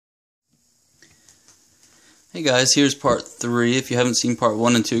Hey guys, here's part 3. If you haven't seen part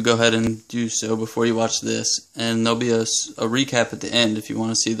 1 and 2, go ahead and do so before you watch this. And there'll be a recap at the end if you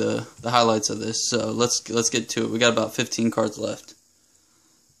want to see the highlights of this. So let's get to it. We got about 15 cards left.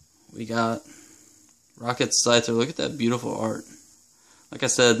 We got Rocket Scyther. Look at that beautiful art. Like I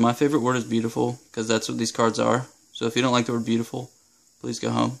said, my favorite word is beautiful because that's what these cards are. So if you don't like the word beautiful, please go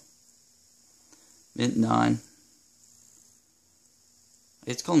home. Mint 9. I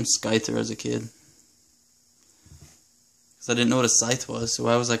used to call him Scyther as a kid. Because I didn't know what a scythe was, so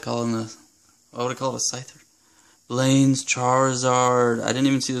why would I call it a Scyther? Blaine's Charizard. I didn't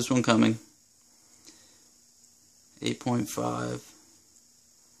even see this one coming. 8.5.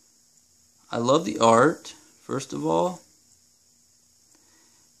 I love the art, first of all.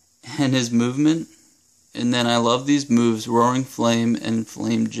 And his movement. And then I love these moves, Roaring Flame and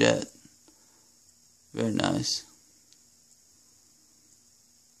Flame Jet. Very nice.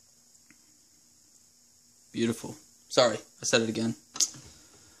 Beautiful. Sorry, I said it again.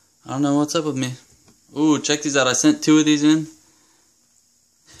 I don't know what's up with me. Ooh, check these out. I sent 2 of these in.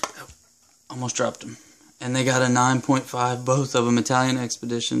 Oh, almost dropped them. And they got a 9.5, both of them. Italian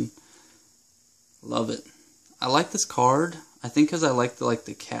Expedition. Love it. I like this card. I think because I like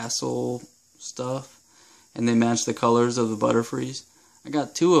the castle stuff. And they match the colors of the Butterfrees. I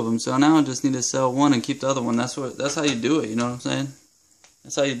got 2 of them, so now I just need to sell one and keep the other one. That's how you do it, you know what I'm saying?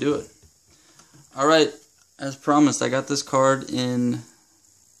 That's how you do it. Alright. As promised, I got this card in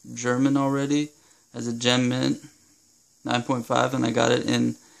German already as a gem mint, 9.5, and I got it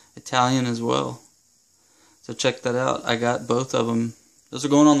in Italian as well. So check that out. I got both of them. Those are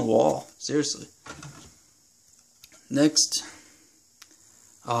going on the wall. Seriously. Next.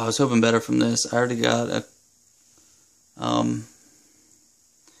 Oh, I was hoping better from this. I already got I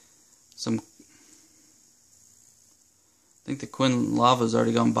think the Quinn Lava's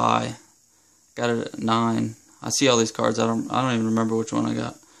already gone by. Got it at 9. I see all these cards. I don't even remember which one I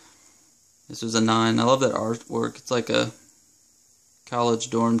got. This was a 9. I love that artwork. It's like a college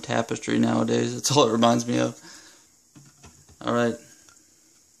dorm tapestry nowadays. That's all it reminds me of. Alright.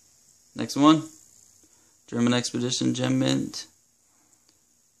 Next one. German Expedition Gem Mint.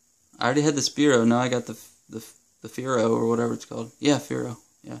 I already had the Spearow. Now I got the Fearow or whatever it's called. Yeah, Fearow.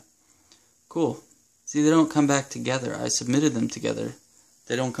 Yeah. Cool. See, they don't come back together. I submitted them together.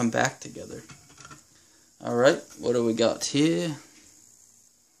 They don't come back together. Alright, what do we got here?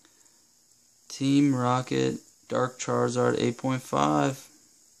 Team Rocket, Dark Charizard 8.5.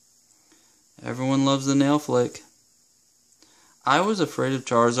 Everyone loves the Nail Flake. I was afraid of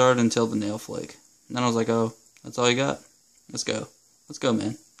Charizard until the Nail Flake. And then I was like, oh, that's all you got? Let's go. Let's go,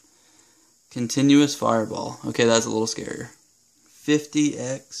 man. Continuous Fireball. Okay, that's a little scarier.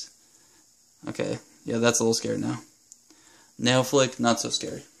 50x. Okay, yeah, that's a little scary now. Nail Flake, not so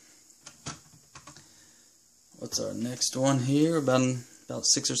scary. What's our next one here? About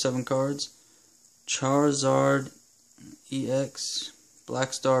 6 or 7 cards. Charizard EX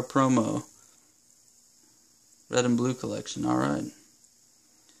Black Star promo. Red and blue collection. Alright.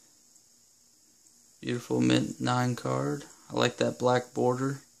 Beautiful mint 9 card. I like that black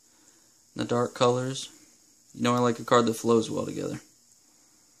border. The dark colors. You know I like a card that flows well together.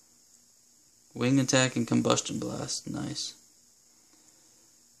 Wing Attack and Combustion Blast. Nice.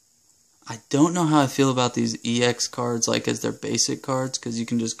 I don't know how I feel about these EX cards, like as their basic cards, because you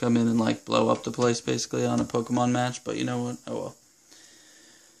can just come in and like blow up the place basically on a Pokemon match, but you know what? Oh well.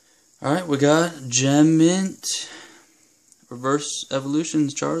 Alright, we got Gem Mint, Reverse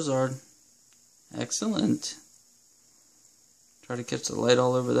Evolutions Charizard. Excellent. Try to catch the light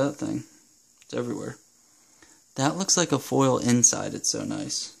all over that thing. It's everywhere. That looks like a foil inside. It's so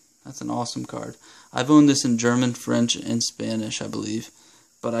nice. That's an awesome card. I've owned this in German, French, and Spanish, I believe.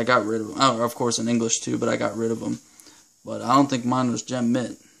 But I got rid of them. Oh, of course in English too, but I got rid of them. But I don't think mine was Gem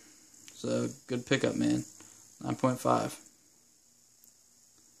Mint. So, good pickup, man. 9.5.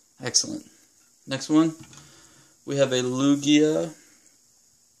 Excellent. Next one. We have a Lugia.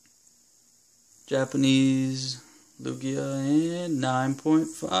 Japanese Lugia and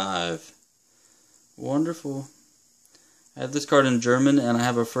 9.5. Wonderful. I have this card in German, and I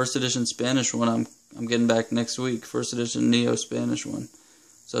have a first edition Spanish one I'm getting back next week. First edition Neo Spanish one.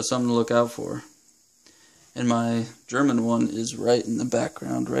 So that's something to look out for. And my German one is right in the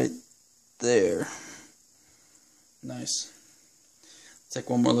background, right there. Nice. Let's take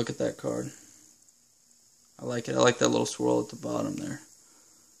one more look at that card. I like it. I like that little swirl at the bottom there.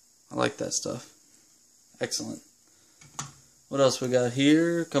 I like that stuff. Excellent. What else we got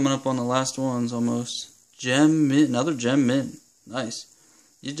here? Coming up on the last ones almost. Gem Mint. Another Gem Mint. Nice.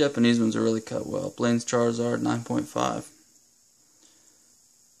 These Japanese ones are really cut well. Blaine's Charizard 9.5.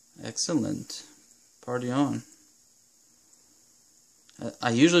 Excellent. Party on.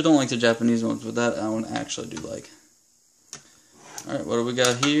 I usually don't like the Japanese ones, but that one I actually do like. Alright, what do we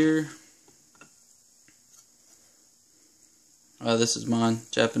got here? This is mine.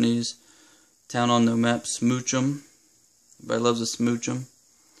 Japanese. Town on No Map. Smoochum. Everybody loves a Smoochum.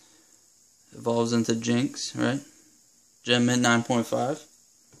 Evolves into Jinx, right? Gem Mint 9.5.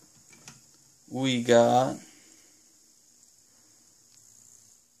 We got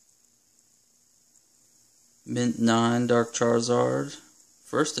Mint 9 Dark Charizard.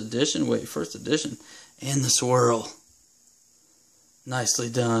 First edition. Wait, first edition. And the swirl. Nicely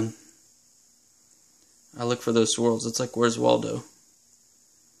done. I look for those swirls. It's like, where's Waldo?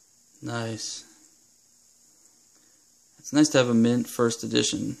 Nice. It's nice to have a mint first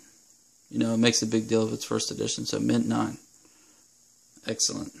edition. You know, it makes a big deal if it's first edition. So Mint 9.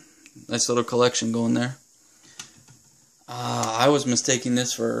 Excellent. Nice little collection going there. I was mistaking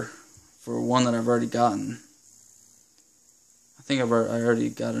this for one that I've already gotten. I think I already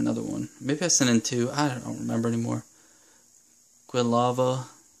got another one. Maybe I sent in 2. I don't remember anymore. Quilava.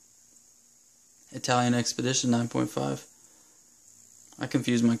 Italian Expedition 9.5. I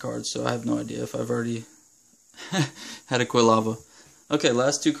confuse my cards, so I have no idea if I've already had a Quilava. Okay,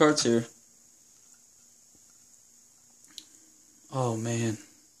 last 2 cards here. Oh, man.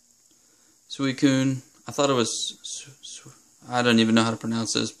 Suicune. I thought it was... I don't even know how to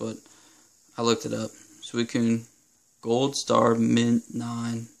pronounce this, but I looked it up. Suicune. Gold Star Mint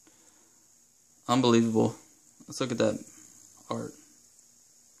 9. Unbelievable. Let's look at that art.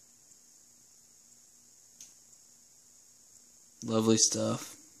 Lovely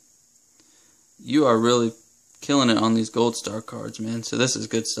stuff. You are really killing it on these Gold Star cards, man. So this is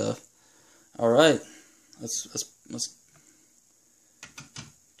good stuff. All right, let's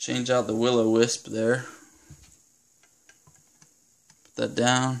change out the Will-O-Wisp there. Put that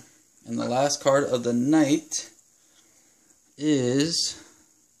down. And the last card of the night is,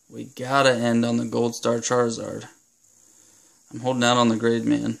 we gotta end on the Gold Star Charizard. I'm holding out on the grade,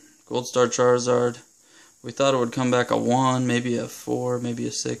 man. Gold Star Charizard. We thought it would come back a 1, maybe a 4, maybe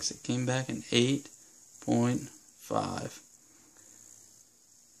a 6. It came back an 8.5.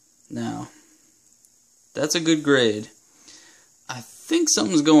 Now, that's a good grade. I think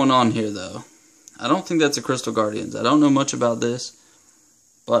something's going on here, though. I don't think that's a Crystal Guardians. I don't know much about this,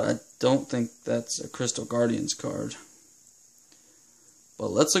 but I don't think that's a Crystal Guardians card.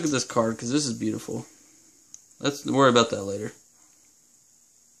 But let's look at this card, because this is beautiful. Let's worry about that later.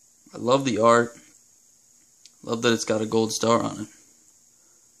 I love the art. Love that it's got a gold star on it.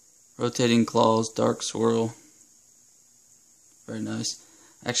 Rotating claws, dark swirl. Very nice.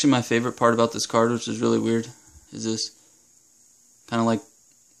 Actually, my favorite part about this card, which is really weird, is this kind of like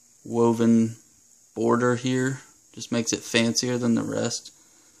woven border here. Just makes it fancier than the rest.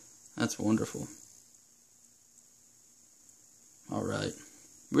 That's wonderful. Alright.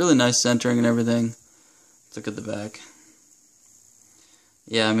 Really nice centering and everything. Let's look at the back.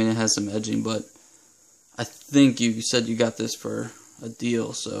 Yeah, I mean, it has some edging, but I think you said you got this for a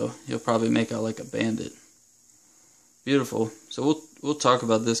deal, so you'll probably make out like a bandit. Beautiful. So we'll talk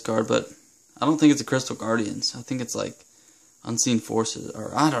about this card, but I don't think it's a Crystal Guardians. I think it's like Unseen Forces,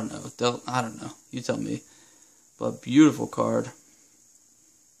 or I don't know. I don't know. You tell me. But beautiful card.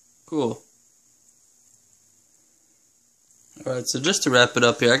 Cool. Alright, so just to wrap it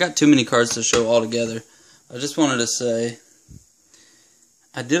up here, I got too many cards to show all together. I just wanted to say,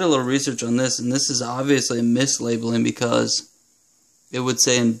 I did a little research on this, and this is obviously a mislabeling because it would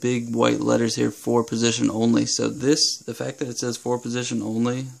say in big white letters here, 4 position only. So this, the fact that it says 4 position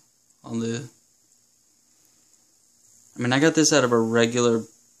only on the... I mean, I got this out of a regular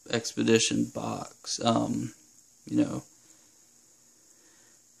Expedition box, you know,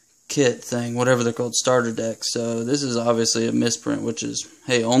 kit thing, whatever they're called, starter deck. So this is obviously a misprint, which is,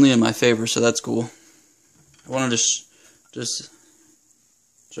 hey, only in my favor, so that's cool. I wanted to just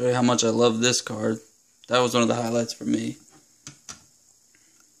show you how much I love this card. That was one of the highlights for me.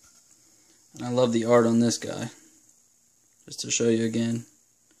 And I love the art on this guy. Just to show you again.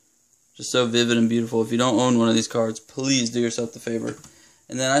 Just so vivid and beautiful. If you don't own one of these cards, please do yourself the favor.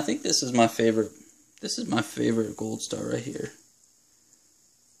 And then I think this is my favorite. This is my favorite Gold Star right here.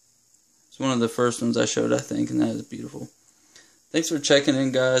 It's one of the first ones I showed, I think, and that is beautiful. Thanks for checking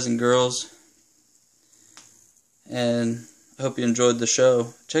in, guys and girls. And I hope you enjoyed the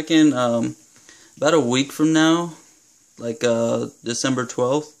show. Check in about a week from now, like December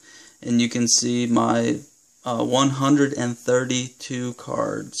 12th, and you can see my 132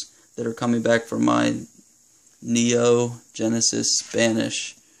 cards that are coming back from my Neo Genesis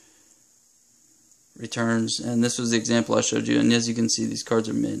Spanish returns. And this was the example I showed you, and as you can see, these cards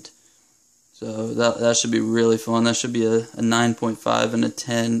are mint. So that should be really fun. That should be a 9.5 and a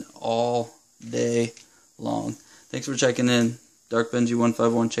 10 all day long. Thanks for checking in. Dark Benji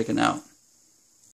 151 checking out.